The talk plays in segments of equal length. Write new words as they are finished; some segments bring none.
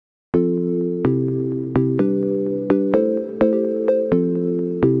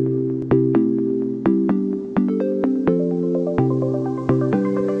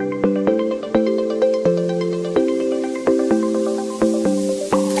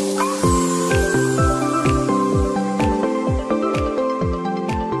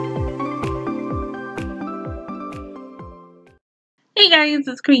Guys,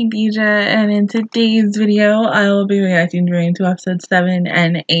 it's Queendija, and in today's video, I will be reacting to episodes 7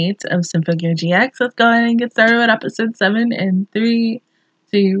 and 8 of Symphogear GX. Let's go ahead and get started with episode 7 in 3,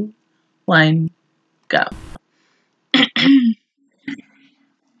 2, 1, go.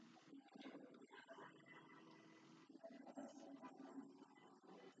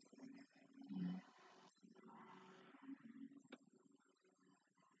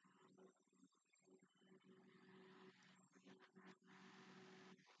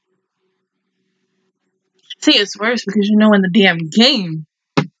 See, it's worse because you know when the damn game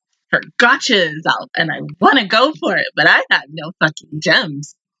for gotcha is out, and I want to go for it, but I have no fucking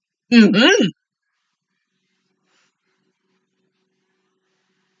gems.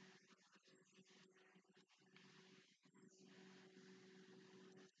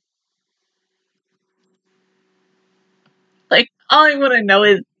 Like, all I want to know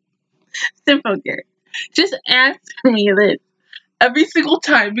is Symphogear. Just answer me this every single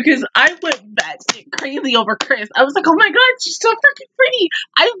time because I went batshit crazy over Chris. I was like, oh my god, she's so freaking pretty.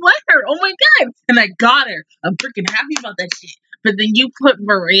 I want her. Oh my god. And I got her. I'm freaking happy about that shit. But then you put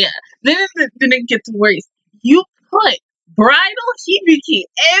Maria. Then it gets worse. You put Bridal Hibiki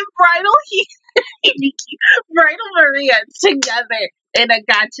and Bridal Hibiki, Bridal Maria together in a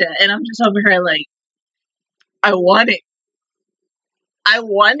gotcha. And I'm just over here like, I want it. I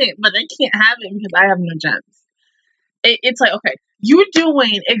want it, but I can't have it because I have no gems. It's like, okay, you're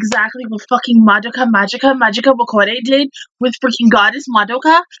doing exactly what fucking Magica Bokore did with freaking Goddess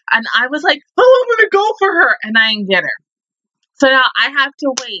Madoka, and I was like, oh, I'm gonna go for her, and I didn't get her. So now I have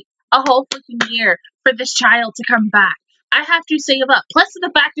to wait a whole freaking year for this child to come back. I have to save up. Plus,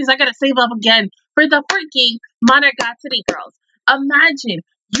 the fact is, I gotta save up again for the freaking Monogatari girls. Imagine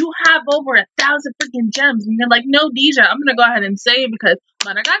you have over 1,000 freaking gems, and you're like, no, Deja, I'm gonna go ahead and save because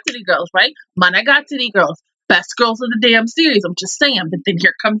Monogatari girls, right? Monogatari girls. Best girls of the damn series, I'm just saying. But then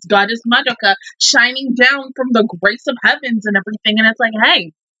here comes Goddess Madoka shining down from the grace of heavens and everything, and it's like,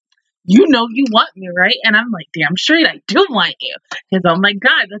 hey, you know you want me, right? And I'm like, damn straight, I do want you. Because, oh my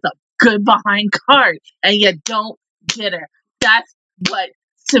god, that's a good behind card. And you don't get her. That's what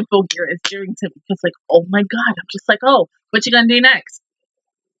Symphogear is doing to me. It's like, oh my god, I'm just like, oh, what you gonna do next?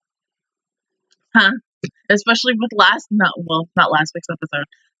 Huh? Especially with not last week's episode.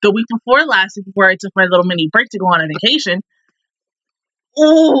 The week before last, before I took my little mini break to go on a vacation.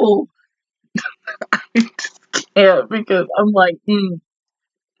 Oh, I just can't because I'm like,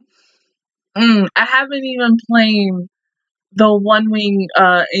 I haven't even played the One Wing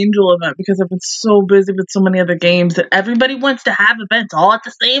Angel event because I've been so busy with so many other games that everybody wants to have events all at the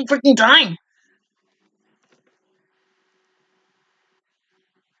same freaking time.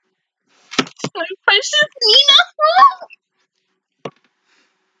 My precious Nina!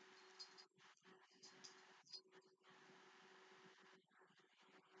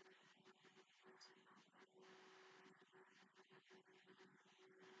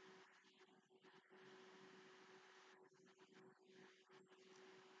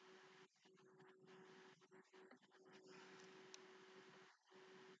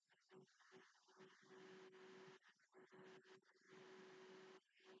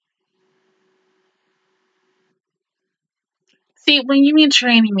 See, when you mean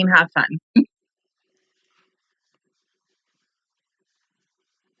train, you mean have fun.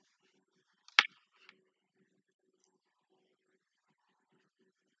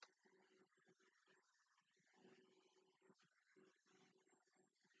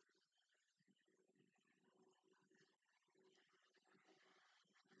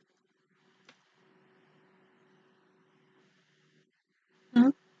 Hmm?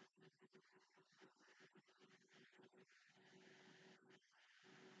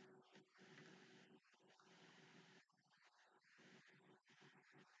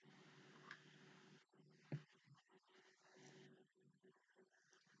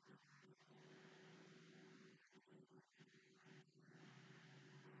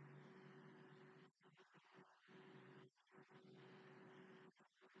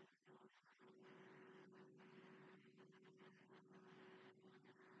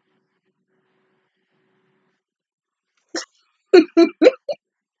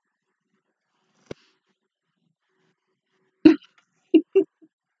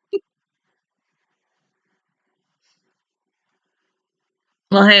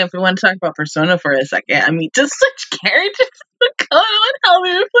 Well, hey, if we want to talk about Persona for a second, I mean, just such characters going on how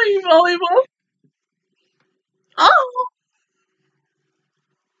they were playing volleyball. Oh!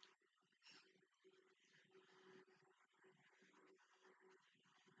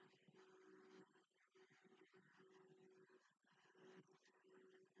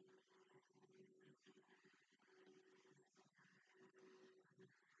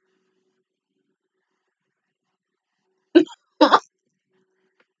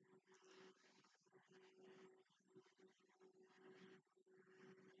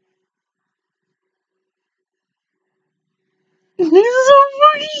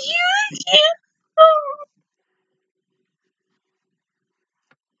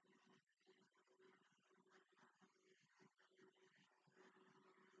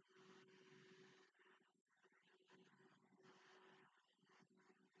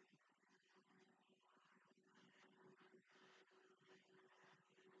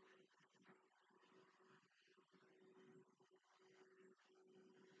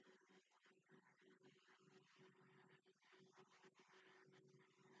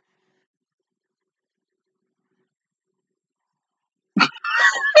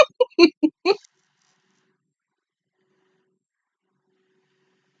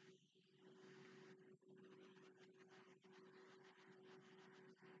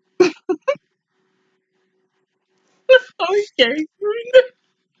 Okay.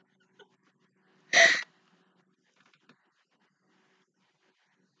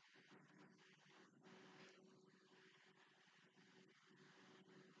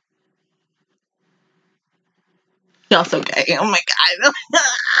 Y'all so gay. Oh my god.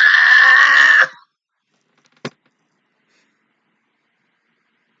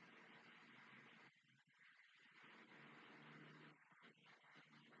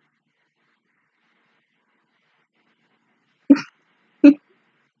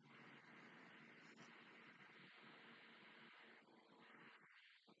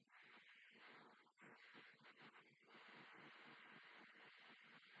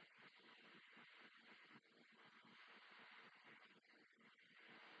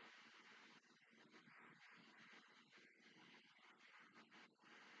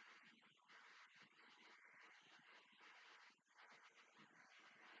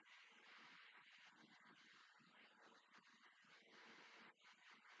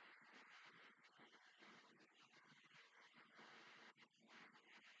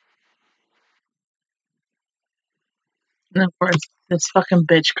 And of course, this fucking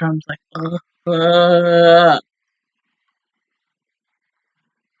bitch comes like,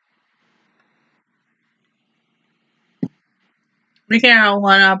 we can't have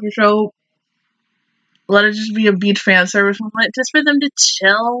one episode. Let it just be a beat fan service moment, just for them to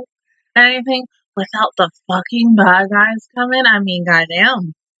chill and anything without the fucking bad guys coming. I mean,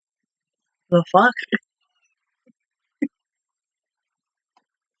 goddamn. The fuck?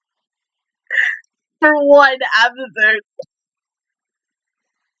 For one episode.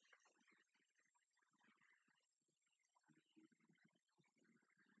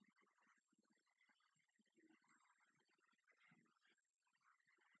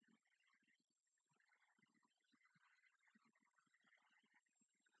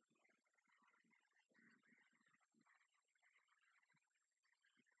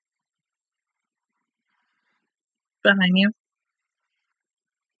 Behind you.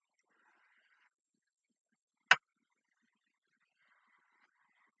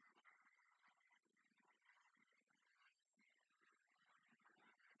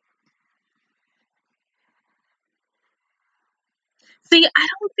 See, I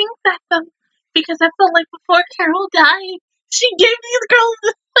don't think that's them, because I felt like before Carol died, she gave these girls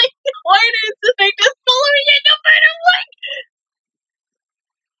like orders to make us following it no matter what.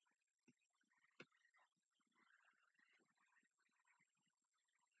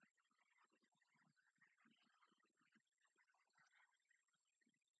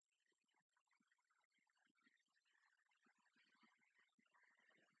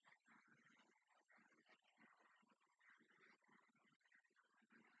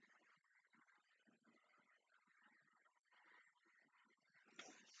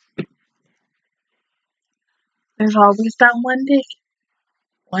 There's always that one dick.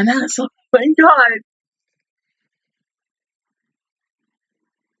 One asshole. Oh my god.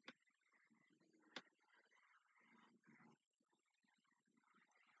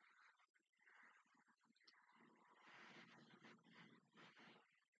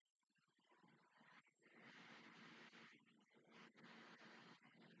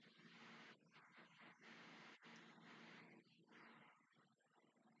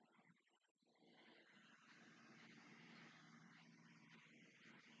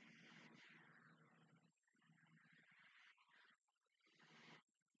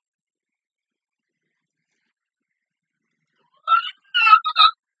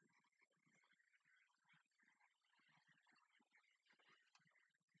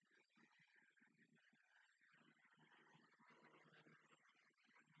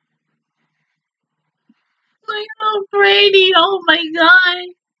 Like, oh, Brady. Oh my god.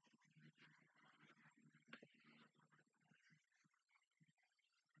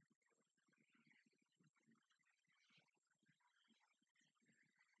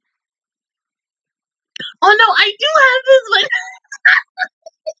 Oh no, I do have this one.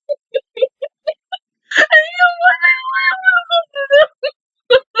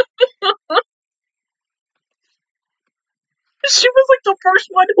 the first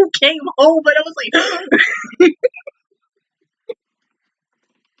one who came home, and I was like,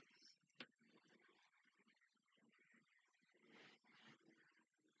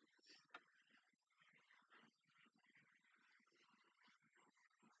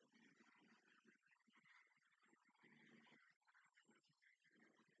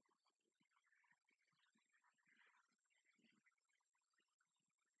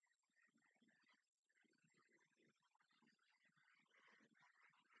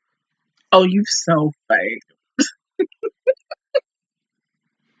 oh, you so fake.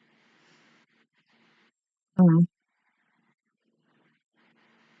 Mm.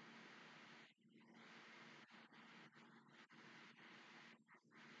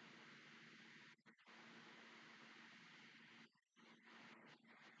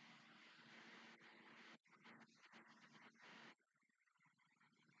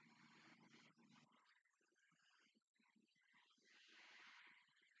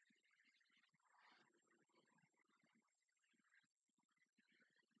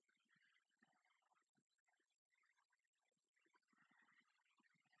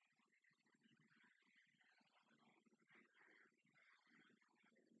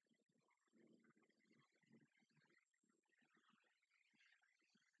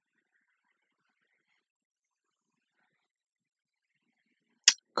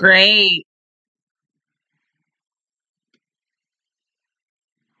 Great.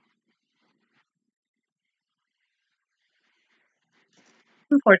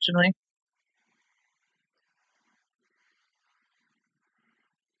 Unfortunately.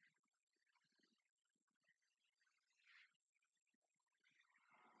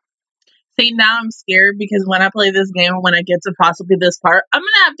 See, now I'm scared because when I play this game, when I get to possibly this part, I'm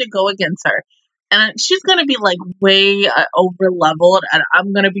gonna have to go against her, and she's gonna be like way over leveled, and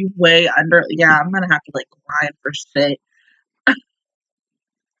I'm gonna be way under. Yeah, I'm gonna have to like grind for shit.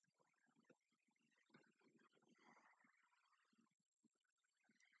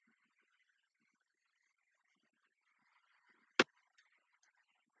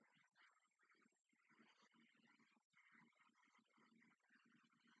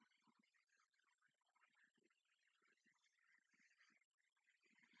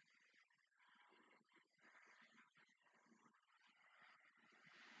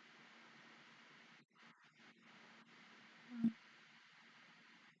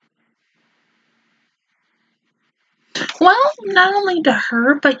 Well, not only to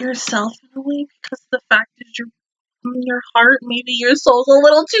her, but yourself in a way, because the fact is, your heart, maybe your soul's a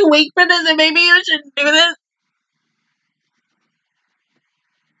little too weak for this, and maybe you shouldn't do this.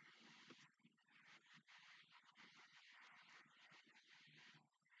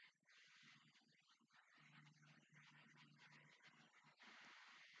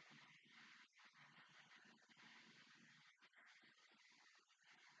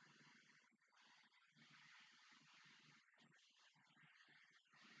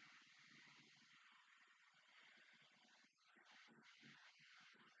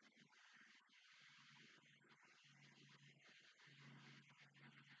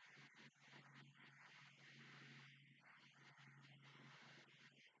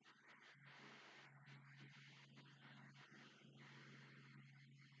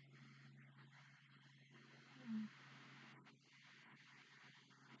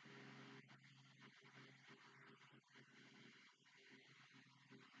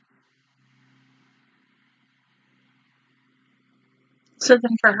 So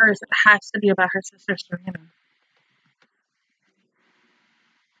then, for hers, it has to be about her sister Serena,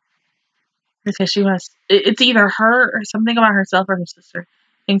 because she was. It's either her or something about herself or her sister.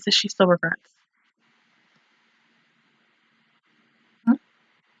 Things that she still regrets. Hmm?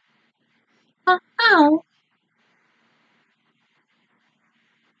 Oh,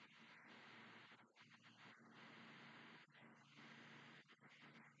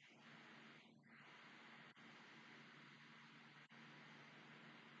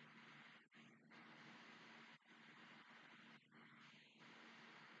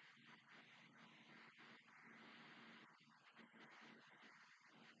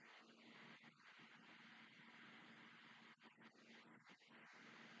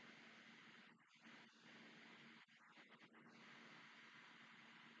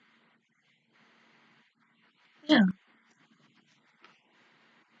 yeah.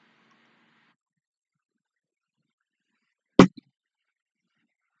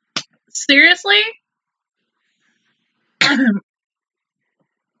 Seriously?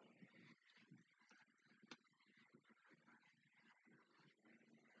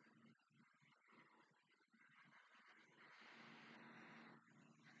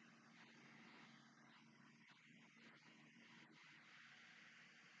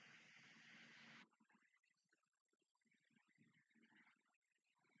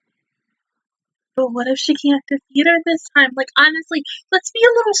 But what if she can't defeat her this time? Like, honestly, let's be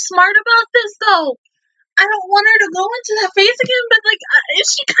a little smart about this, though. I don't want her to go into that phase again, but, like, if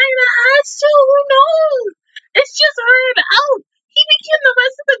she kind of has to, who knows? It's just her and out. Hibiki and the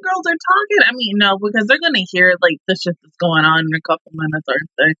rest of the girls are talking. I mean, no, because they're going to hear, like, the shit that's going on in a couple minutes or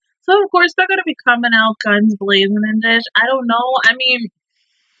something. So, of course, they're going to be coming out, guns blazing and dish. I don't know. I mean,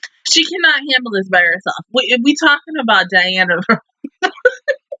 she cannot handle this by herself. If we talking about Diana from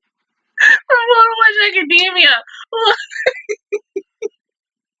Little Witch Academia,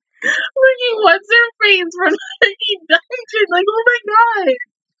 looking what's her face from Lucky Dungeon? Like, oh my god.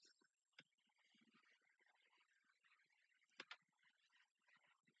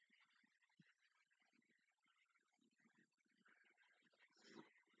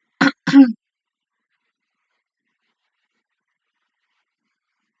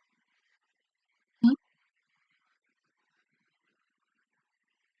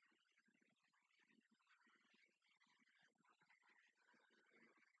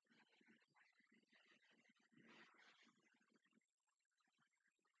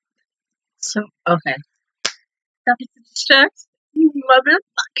 So, okay. That was a distraction, you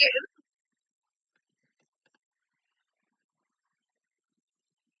motherfucker.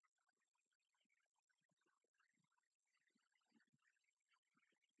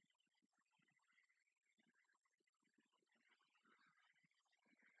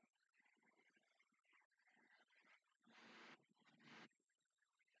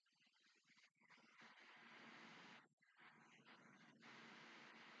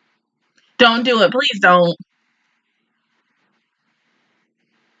 Don't do it. Please don't.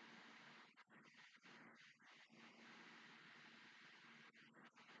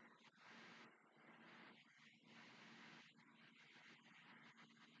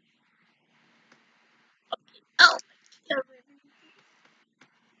 Oh,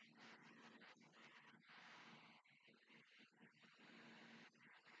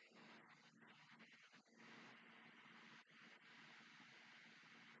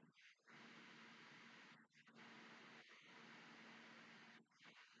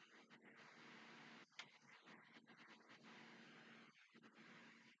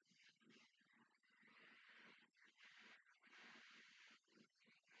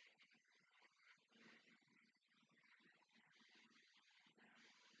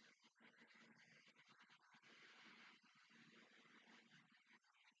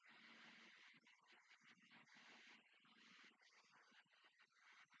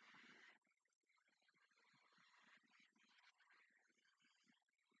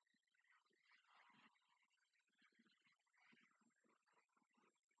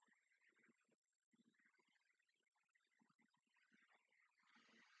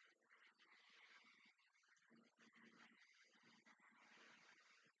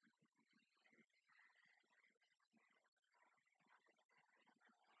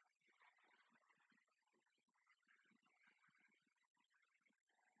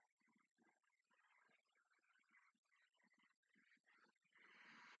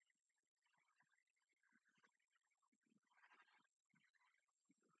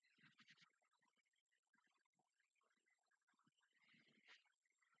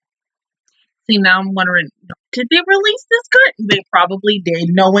 see, now I'm wondering, did they release this cut? They probably did,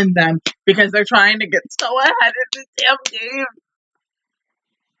 knowing them, because they're trying to get so ahead of this damn game.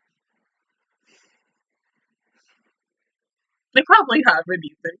 They probably have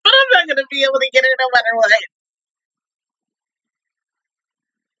released it, but I'm not gonna be able to get it no matter what.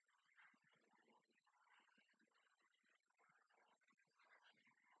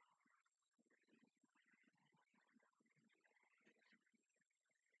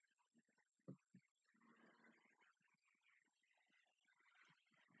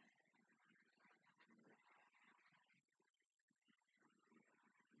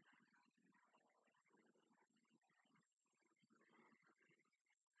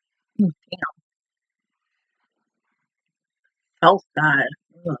 Damn, felt that.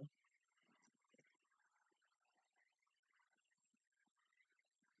 Ugh.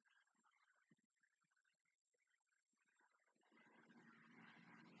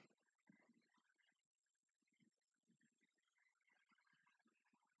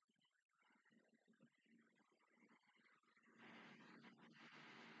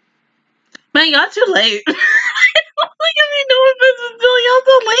 Man, y'all too late. Like, if you know this is still y'all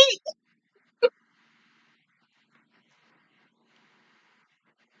so late.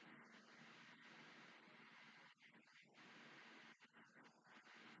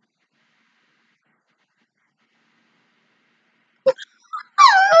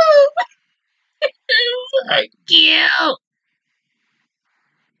 Oh, so cute.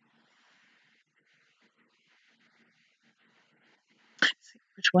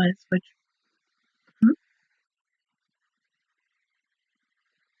 was? Which? Hmm?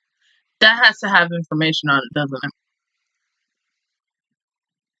 That has to have information on it, doesn't it?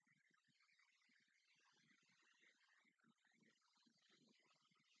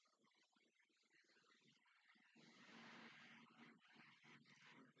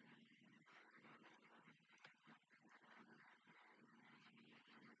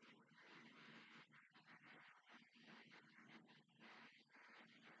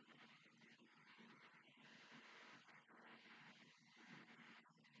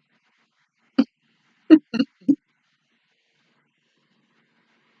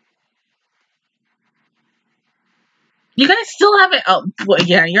 You guys still haven't. Oh, well,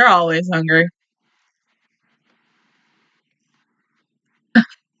 yeah, you're always hungry.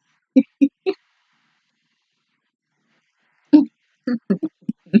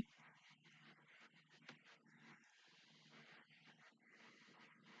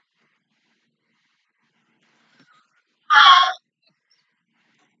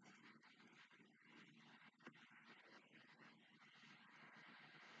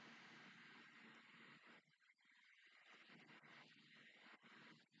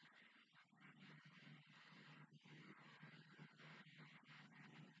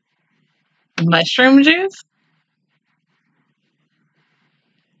 Mushroom juice?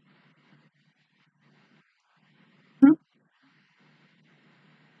 Hmm?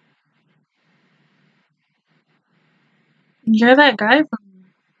 You're that guy from.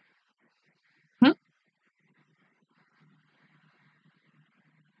 Hmm?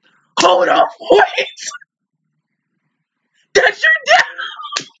 Hold on, wait! That's your dad!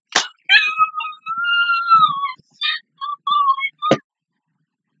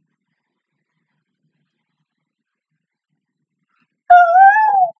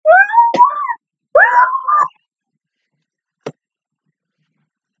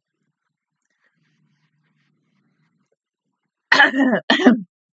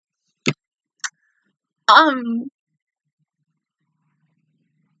 um,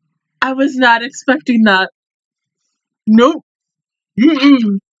 I was not expecting that. Nope.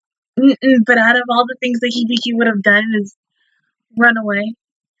 Mm-mm. Mm-mm. But out of all the things that Hibiki would have done is run away.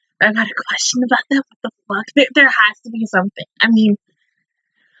 I got a question about that. What the fuck? There has to be something. I mean,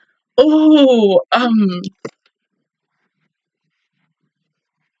 oh, I'm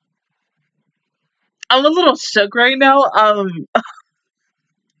a little shook right now.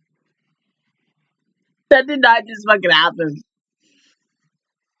 That did not just fucking happen.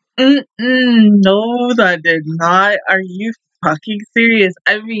 No, that did not. Are you fucking serious?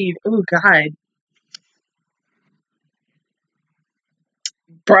 I mean, oh god,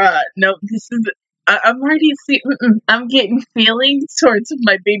 bruh. No, this is. I'm already seeing. I'm getting feelings towards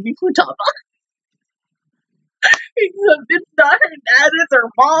my baby Futaba. Except it's not her dad; it's her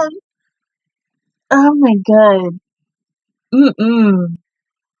mom. Oh my god. Mm-mm.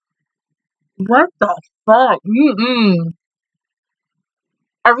 What the fuck? Mm-mm.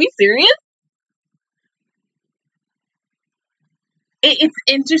 Are we serious? It's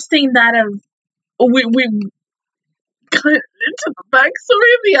interesting that we cut into the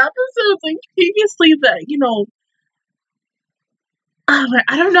backstory of the episodes like previously that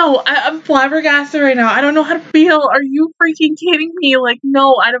I don't know. I'm flabbergasted right now. I don't know how to feel. Are you freaking kidding me? Like,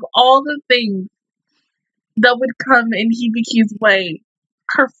 no, out of all the things that would come in Hibiki's way,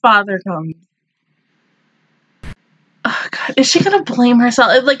 her father comes. Oh, God. Is she gonna blame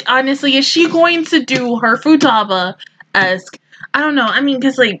herself? Like, honestly, is she going to do her Futaba-esque? I don't know. I mean,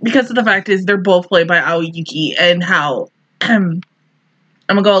 because of the fact is they're both played by Aoyuki and how I'm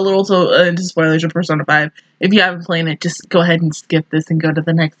gonna go a little into spoilers of Persona 5. If you haven't played it, just go ahead and skip this and go to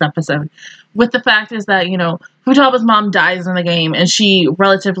the next episode. With the fact is that, Futaba's mom dies in the game, and she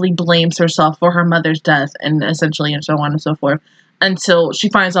relatively blames herself for her mother's death, and essentially, and so on and so forth, until she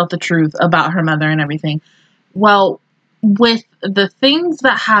finds out the truth about her mother and everything. Well, with the things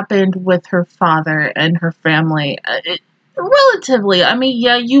that happened with her father and her family, relatively, I mean,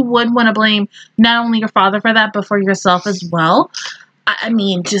 yeah, you would want to blame not only your father for that, but for yourself as well. I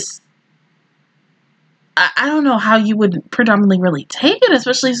mean, just, I don't know how you would predominantly really take it,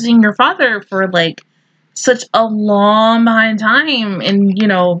 especially seeing your father for, like, such a long behind time. And,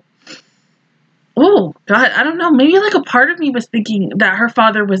 oh, God, I don't know. Maybe, like, a part of me was thinking that her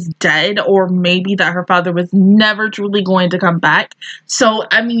father was dead, or maybe that her father was never truly going to come back. So,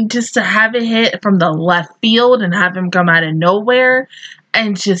 I mean, just to have it hit from the left field and have him come out of nowhere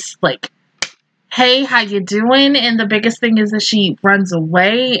and just, like, hey, how you doing? And the biggest thing is that she runs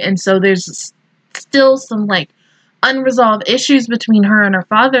away, and so there's still some, like, unresolved issues between her and her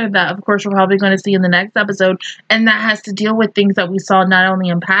father that, of course, we're probably going to see in the next episode, and that has to deal with things that we saw not only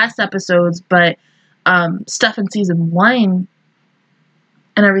in past episodes, but stuff in season 1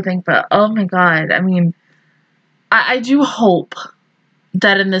 and everything. But oh my god, I mean, I do hope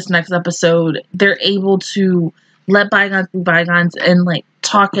that in this next episode they're able to let bygones be bygones and like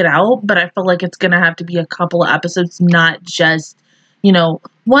talk it out, but I feel like it's gonna have to be a couple of episodes, not just, you know,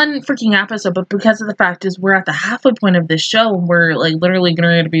 one freaking episode. But because of the fact is we're at the halfway point of this show, and we're like literally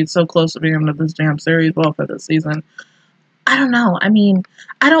going to be so close to the end of this damn series, well, for this season. I don't know. I mean,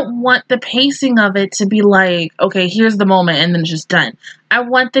 I don't want the pacing of it to be like, okay, here's the moment and then it's just done. I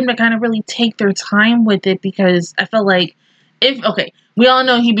want them to kind of really take their time with it, because I feel like we all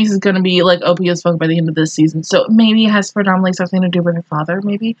know Hibis is going to be like OP as fuck by the end of this season. So maybe it has predominantly something to do with her father,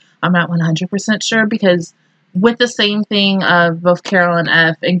 maybe. I'm not 100% sure, because with the same thing of both Carol and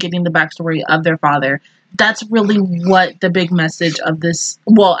F and getting the backstory of their father, that's really what the big message of this,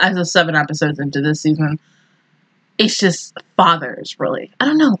 well, as of 7 episodes into this season, it's just fathers, really. I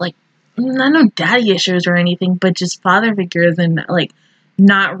don't know, like, not no daddy issues or anything, but just father figures and, like,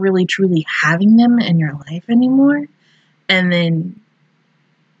 not really truly having them in your life anymore. And then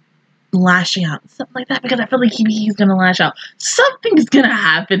lashing out, something like that, because I feel like he's gonna lash out. Something's gonna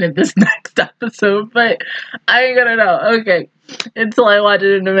happen in this next episode, but I ain't gonna know. Okay, until I watch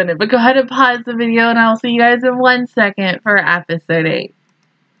it in a minute. But go ahead and pause the video, and I'll see you guys in 1 second for episode 8.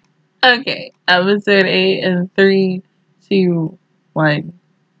 Okay, episode 8 in 3, 2, 1,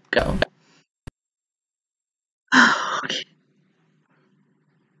 go. Okay.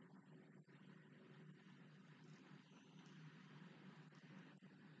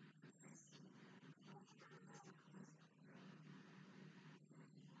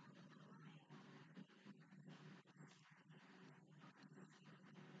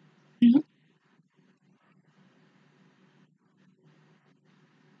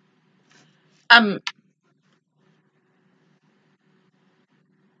 Um,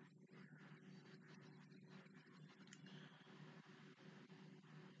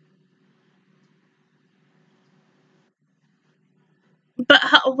 but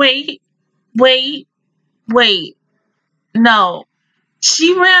wait, no,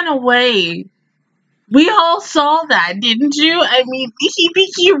 she ran away. We all saw that, didn't you? I mean,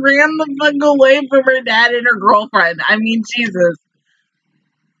 he ran the fuck away from her dad and her girlfriend. I mean, Jesus.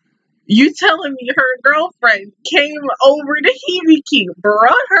 You telling me her girlfriend came over to Hibiki,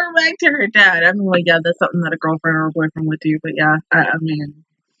 brought her back to her dad? I mean, like, yeah, that's something that a girlfriend or a boyfriend would do, but yeah, I mean.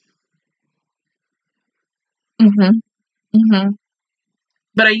 Mm-hmm, mm-hmm.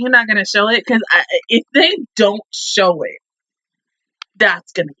 But are you not going to show it? Because if they don't show it,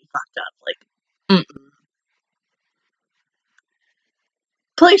 that's going to be fucked up. Like,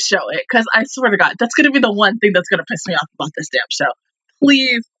 please show it, because I swear to God, that's going to be the one thing that's going to piss me off about this damn show.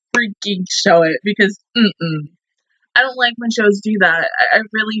 Please freaking show it, because I don't like when shows do that. I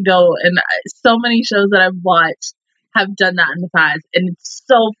really don't. And so many shows that I've watched have done that in the past, and it's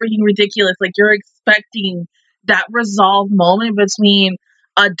so freaking ridiculous. Like, you're expecting that resolved moment between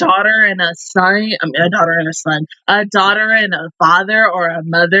a daughter and a son. I mean, a daughter and a son, a daughter and a father, or a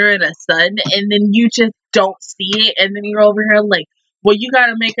mother and a son, and then you just don't see it, and then you're over here like, well, you got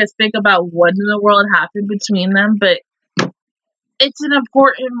to make us think about what in the world happened between them, but it's an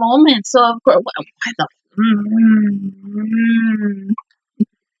important moment, so of course, why the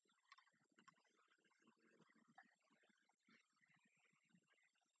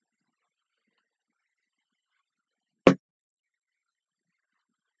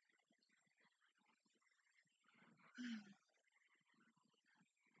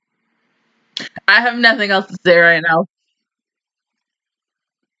I have nothing else to say right now.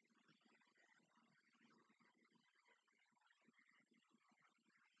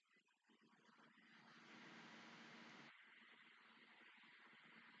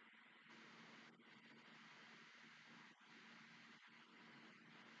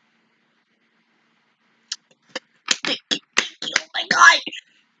 Oh my god!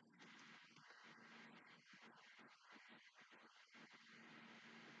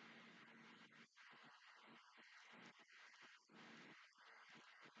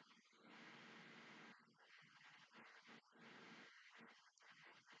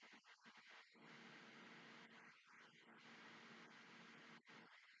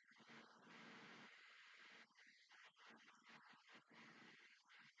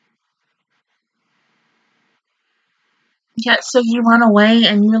 Yeah, so you run away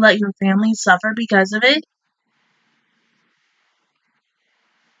and you let your family suffer because of it?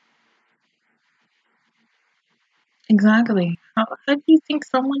 Exactly. How do you think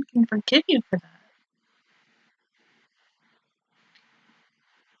someone can forgive you for that?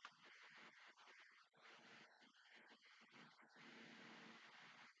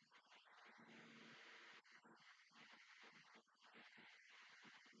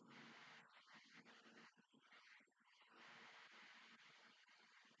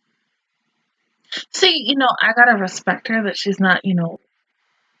 See, I gotta respect her that she's not,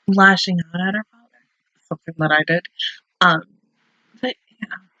 lashing out at her father. Something that I did. Um, but yeah.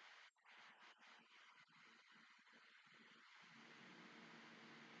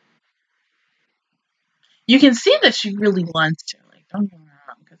 You can see that she really wants to. Like, don't get me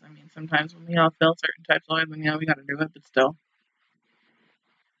wrong, because I mean, sometimes when we all feel certain types of ways, then we gotta do it, but still.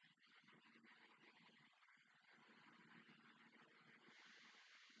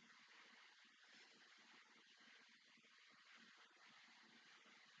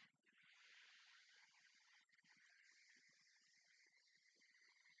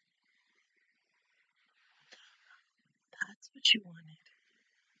 That's what you wanted.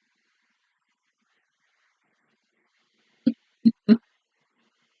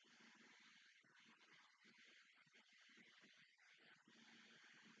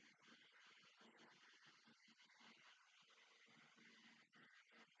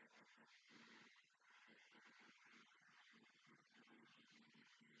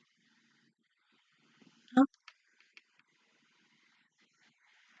 Huh?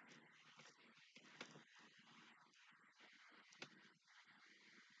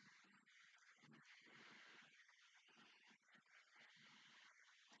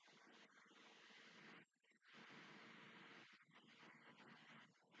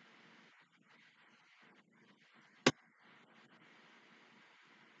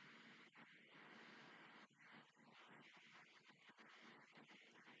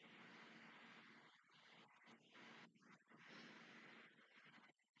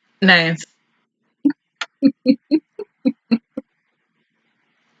 Nice.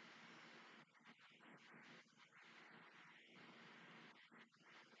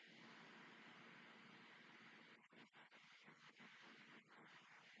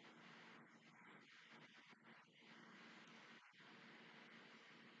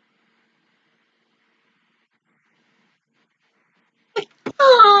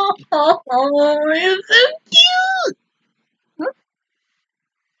 Oh, it's so cute.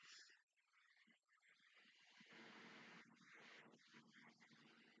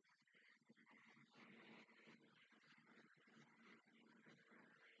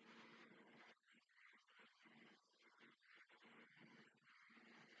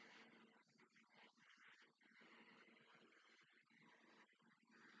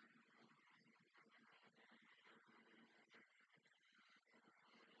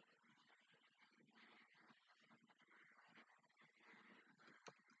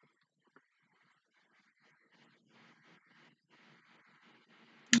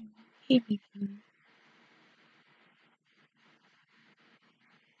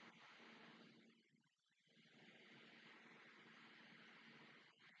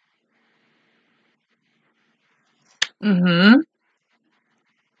 Mm-hmm.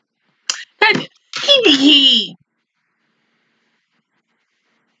 Good. Hee.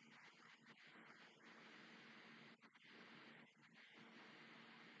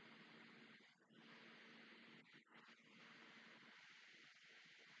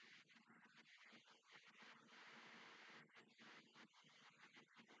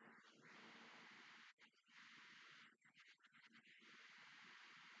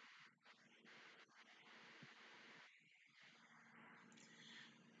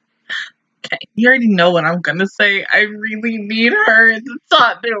 Okay, you already know what I'm gonna say. I really need her to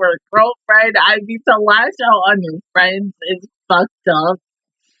talk to her girlfriend. I need to lash out on your friends. It's fucked up,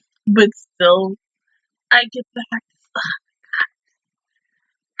 but still, I get that.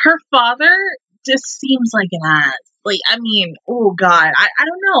 Her father just seems like an ass. Like, I mean, oh god, I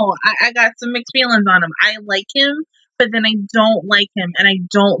don't know. I got some mixed feelings on him. I like him, but then I don't like him, and I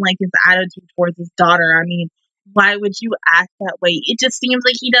don't like his attitude towards his daughter. I mean, why would you act that way? It just seems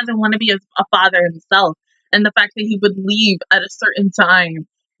like he doesn't want to be a father himself. And the fact that he would leave at a certain time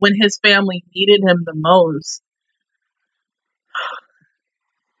when his family needed him the most.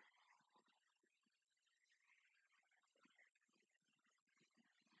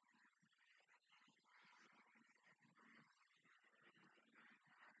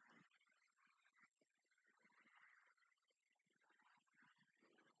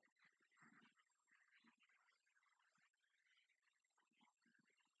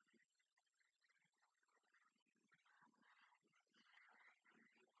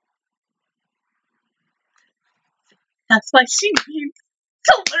 That's why she needs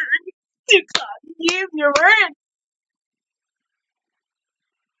to learn to give your word.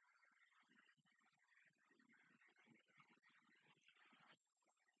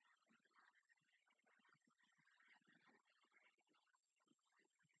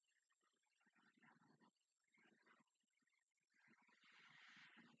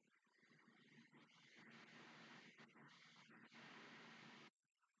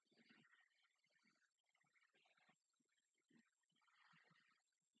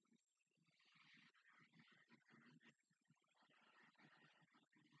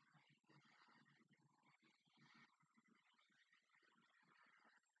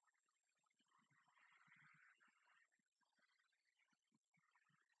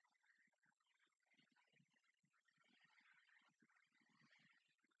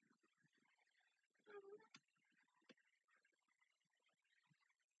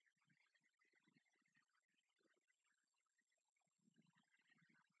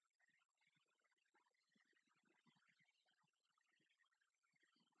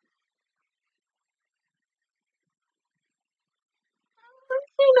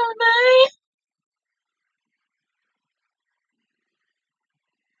 know that.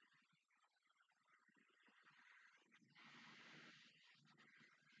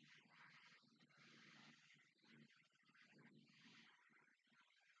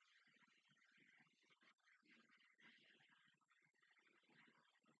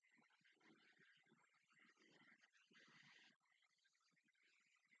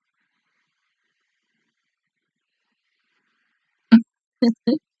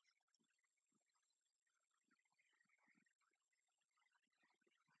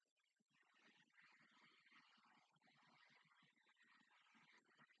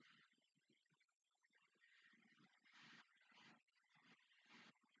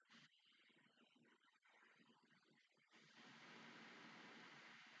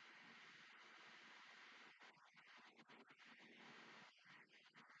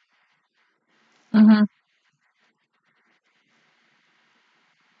 Mm-hmm.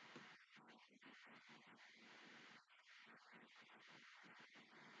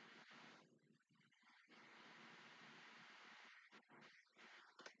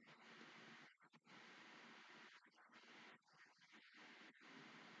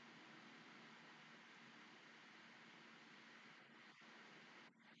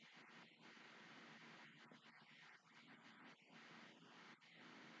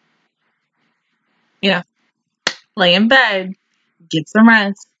 Yeah. Lay in bed, get some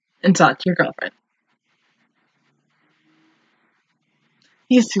rest, and talk to your girlfriend.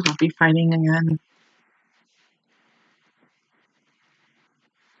 These two will be fighting again.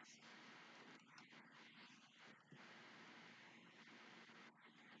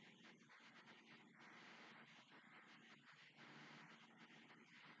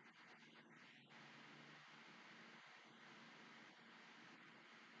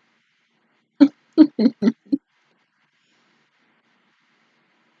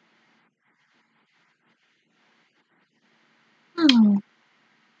 Hmm.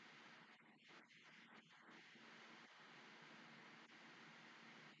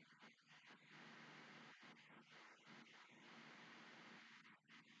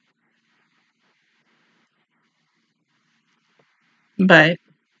 But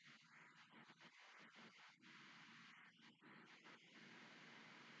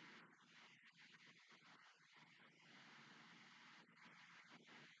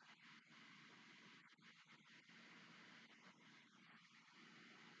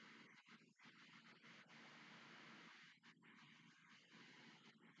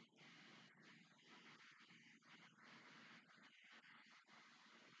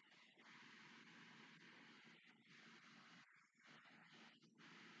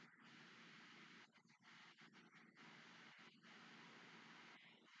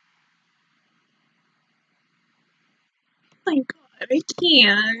oh my god, I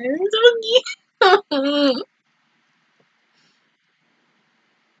can't.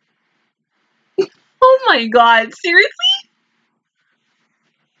 Oh my god, seriously?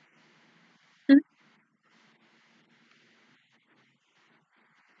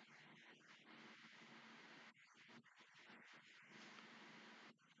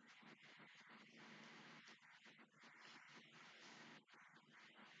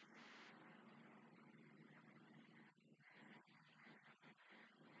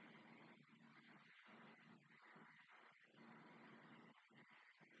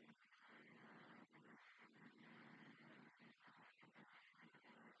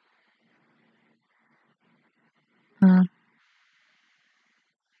 Hmm.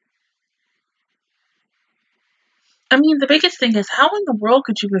 I mean, the biggest thing is how in the world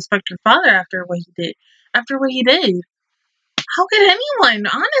could you respect your father after what he did? After what he did? How could anyone,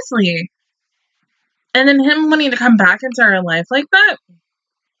 honestly? And then him wanting to come back into her life like that?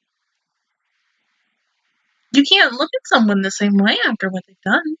 You can't look at someone the same way after what they've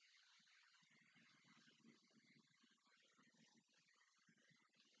done.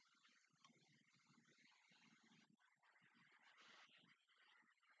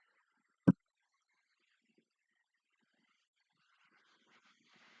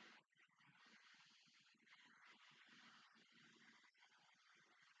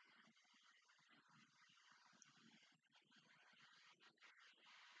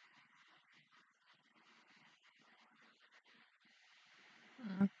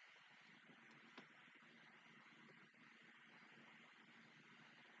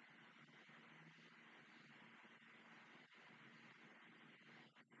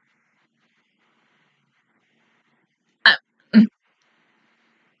 Uh,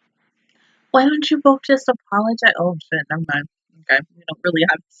 why don't you both just apologize? Oh shit, never mind. Okay, we don't really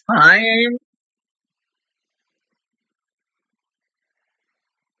have time.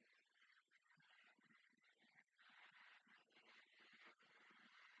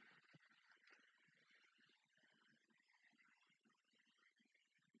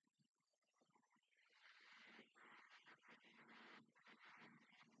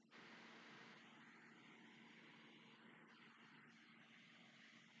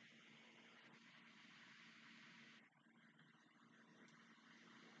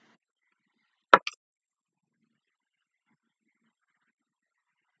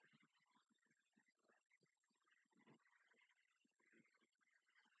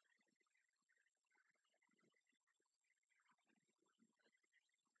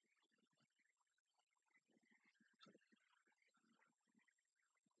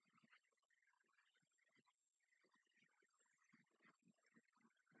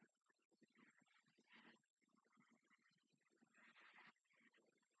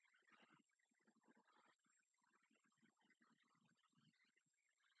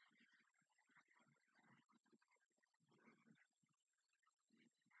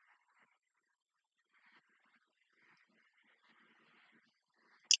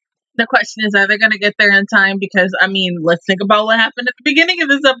 The question is, are they going to get there in time? Because, I mean, let's think about what happened at the beginning of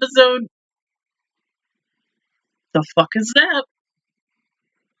this episode. The fuck is that?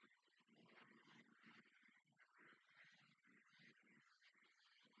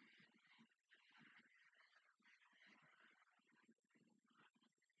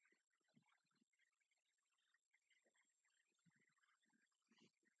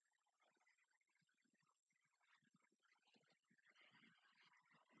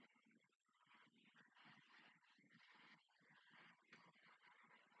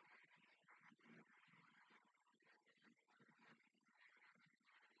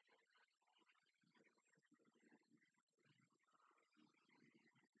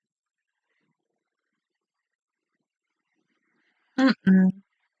 Mm-mm.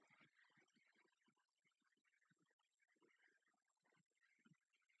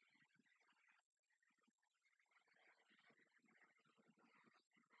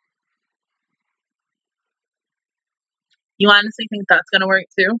 You honestly think that's going to work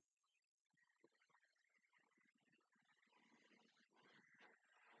too?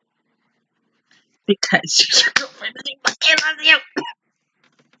 Because she's your girlfriend and he fucking loves you.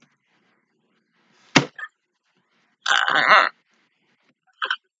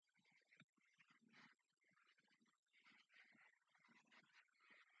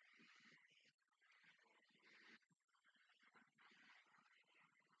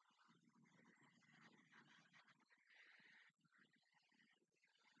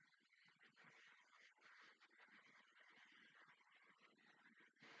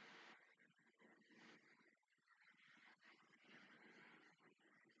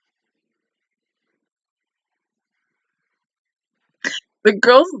 The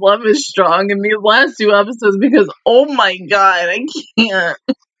girl's love is strong in these last two episodes because, oh my god, I can't.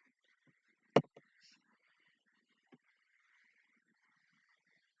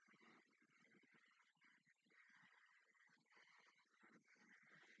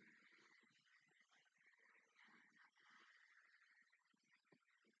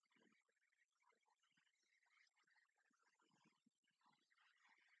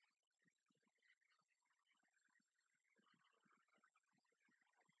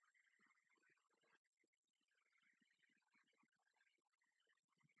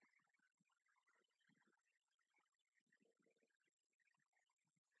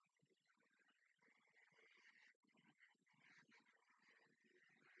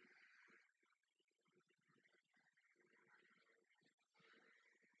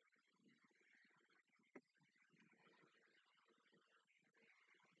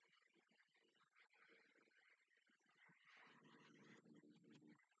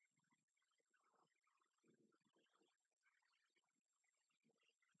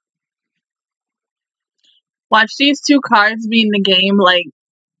 Watch these two cards be in the game, like,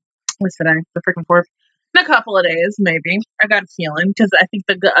 what's today? The freaking 4th? In a couple of days, maybe. I got a feeling, because I think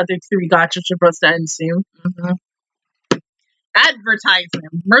the other 3 gotchas are supposed to end soon. Mm-hmm.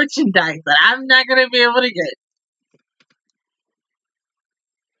 Advertisement, merchandise that I'm not going to be able to get.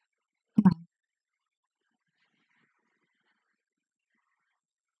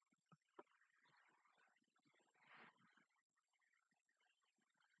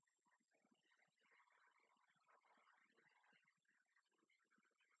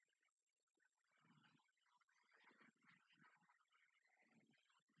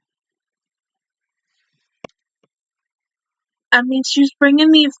 I mean, she's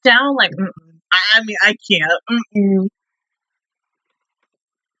bringing these down, like, I mean, I can't. Mm-mm.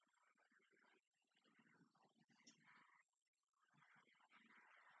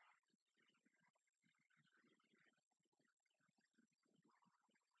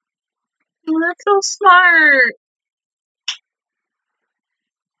 That's so smart.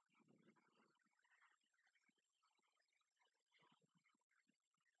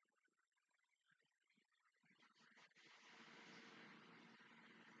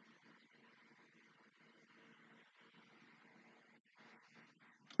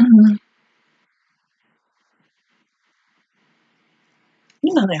 Mhm.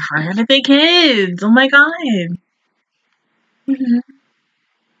 You know they're hard to be kids. Oh my god. Mhm.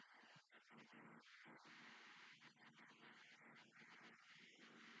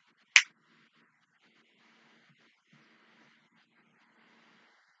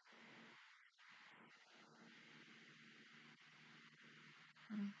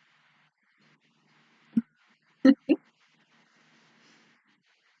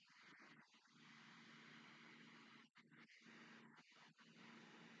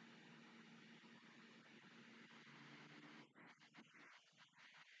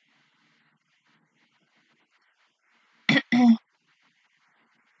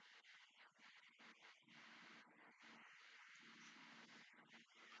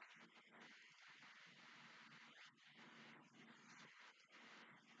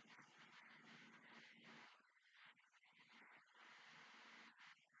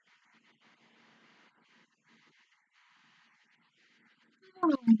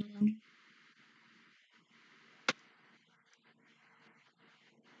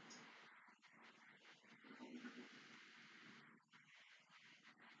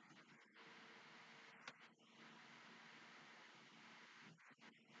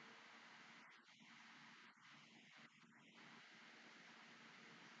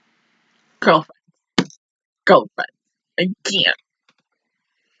 Girlfriend. Girlfriend. I can't.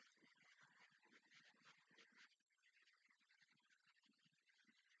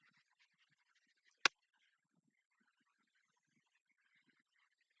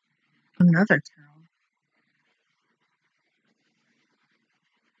 Another Carol.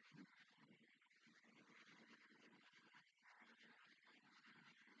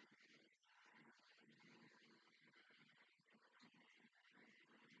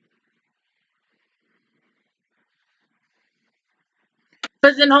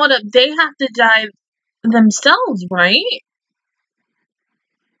 But then hold up, they have to die themselves, right?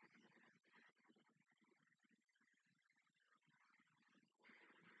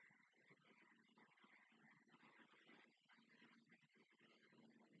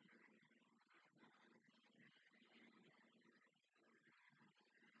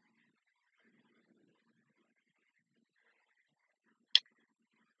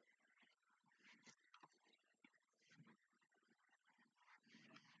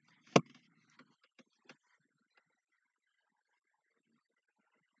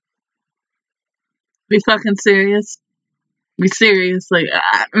 Be fucking serious. Be serious. Like,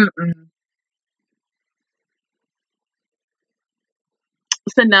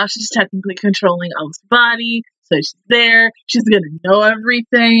 So now she's technically controlling Elf's body. So she's there. She's gonna know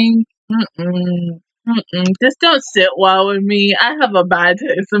everything. This don't sit well with me. I have a bad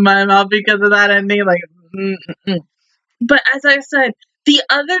taste in my mouth because of that ending. Like, But as I said, the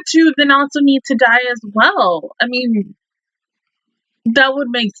other two then also need to die as well. I mean, that would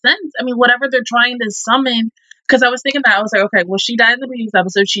make sense. I mean, whatever they're trying to summon. Because I was thinking that I was like, okay, well, she died in the previous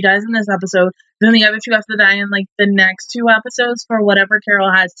episode. She dies in this episode. Then the other two have to die in like the next two episodes for whatever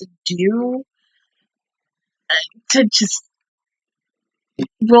Carol has to do to just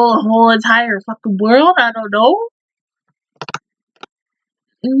roll a whole entire fucking world. I don't know.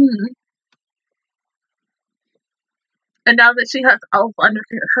 Mm. And now that she has Elf under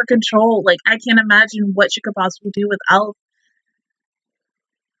her control, like I can't imagine what she could possibly do with Elf.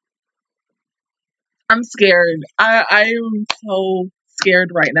 I'm scared. I am so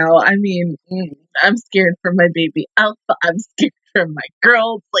scared right now. I mean, I'm scared for my baby Elf. I'm scared for my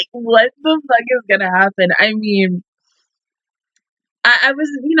girls. Like, what the fuck is gonna happen? I mean, I was,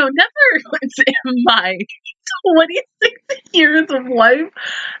 never once in my 26 years of life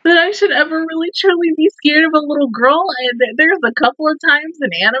that I should ever really truly be scared of a little girl. And there's a couple of times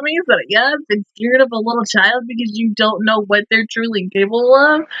in animes that, yeah, I've been scared of a little child because you don't know what they're truly capable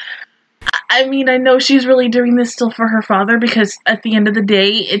of. I mean, I know she's really doing this still for her father because at the end of the day,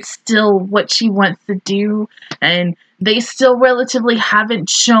 it's still what she wants to do, and they still relatively haven't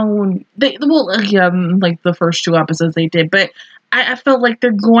shown. Like the first two episodes they did, but I felt like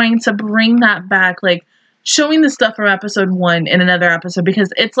they're going to bring that back, like showing the stuff from episode one in another episode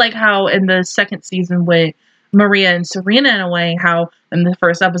because it's like how in the second season with Maria and Serena in a way, how in the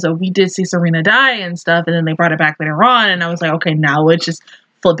first episode we did see Serena die and stuff, and then they brought it back later on, and I was like, okay, now it's just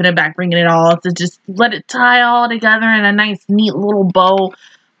flipping it back, bringing it all to just let it tie all together in a nice, neat little bow.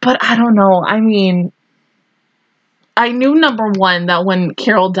 But I don't know. I mean, I knew number one that when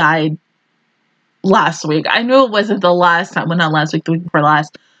Carol died last week, I knew it wasn't the last time. Well, not last week, the week before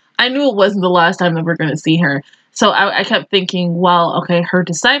last. I knew it wasn't the last time that we're going to see her. So I kept thinking, well, okay, her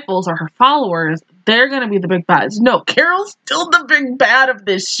disciples or her followers, they're going to be the big bads. No, Carol's still the big bad of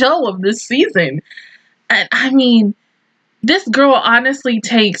this show, of this season. And I mean, this girl honestly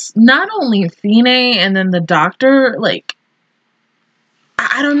takes not only Fine and then the doctor, like,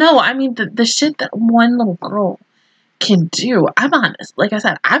 I don't know. I mean, the shit that one little girl can do. I'm honest. Like I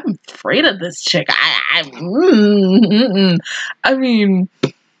said, I'm afraid of this chick. I mean,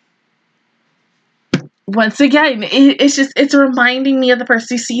 once again, it's reminding me of the first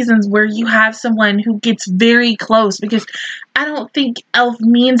two seasons where you have someone who gets very close because I don't think Elf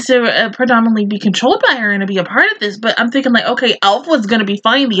means to predominantly be controlled by her and to be a part of this, but I'm thinking like, okay, Elf was going to be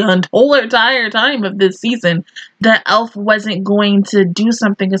fine the whole entire time of this season, that Elf wasn't going to do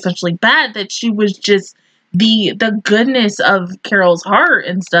something essentially bad, that she was just the goodness of Carol's heart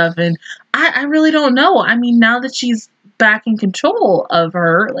and stuff, and I really don't know. I mean, now that she's back in control of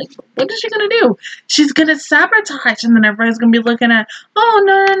her, like, what is she gonna do? She's gonna sabotage, and then everybody's gonna be looking at, oh,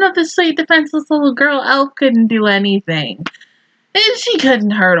 no, this sweet defenseless little girl Elf couldn't do anything. And she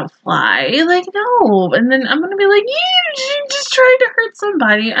couldn't hurt a fly. Like, no. And then I'm gonna be like, trying to hurt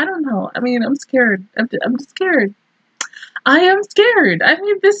somebody. I don't know. I mean, I'm scared. I'm just scared. I am scared. I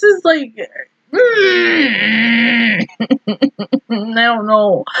mean, this is like... I don't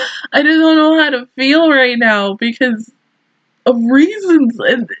know. I just don't know how to feel right now because of reasons.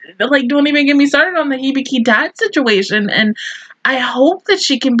 And, like, don't even get me started on the Hibiki dad situation. And I hope that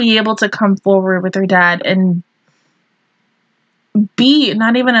she can be able to come forward with her dad and be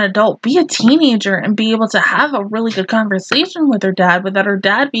not even an adult, be a teenager and be able to have a really good conversation with her dad without her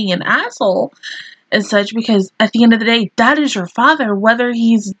dad being an asshole and such, because at the end of the day, that is your father. Whether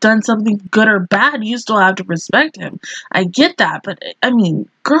he's done something good or bad, you still have to respect him. I get that, but I mean,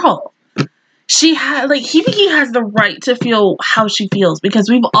 girl, she had, like, Hibiki has the right to feel how she feels, because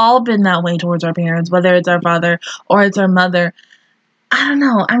we've all been that way towards our parents, whether it's our father or it's our mother. I don't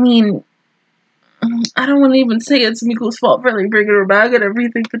know. I mean, I don't want to even say it's Miko's fault for, like, bringing her back and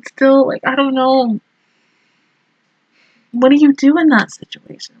everything, but still, like, I don't know. What do you do in that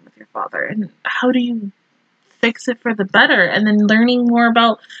situation with your father? And how do you fix it for the better? And then learning more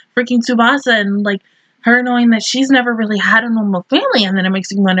about freaking Tsubasa and, like, her knowing that she's never really had a normal family. And then it makes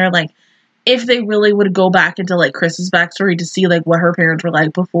you wonder, like, if they really would go back into, like, Chris's backstory to see, like, what her parents were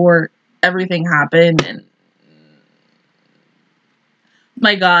like before everything happened. And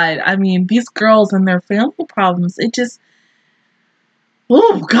my God, I mean, these girls and their family problems, it just...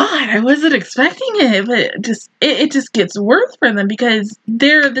 Oh God, I wasn't expecting it, but it just gets worse for them because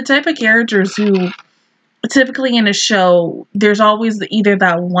they're the type of characters who typically in a show, there's always either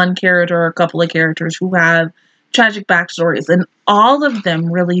that one character or a couple of characters who have tragic backstories, and all of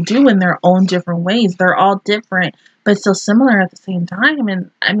them really do in their own different ways. They're all different, but still similar at the same time. And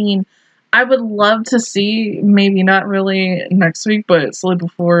I mean, I would love to see, maybe not really next week, but slowly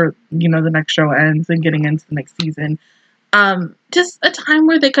before, you know, the next show ends and getting into the next season, just a time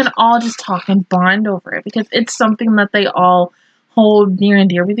where they can all just talk and bond over it, because it's something that they all hold near and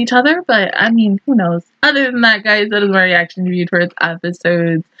dear with each other. But I mean, who knows? Other than that, guys, that is my reaction review towards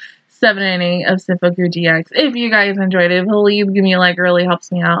episodes 7 and 8 of Symphogear GX. If you guys enjoyed it, please give me a like. It really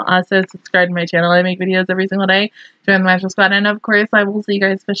helps me out. Also, subscribe to my channel. I make videos every single day. Join the Magical Squad. And of course, I will see you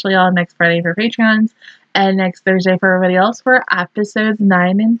guys especially all next Friday for Patreons and next Thursday for everybody else for episodes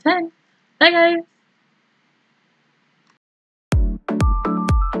 9 and 10. Bye, guys!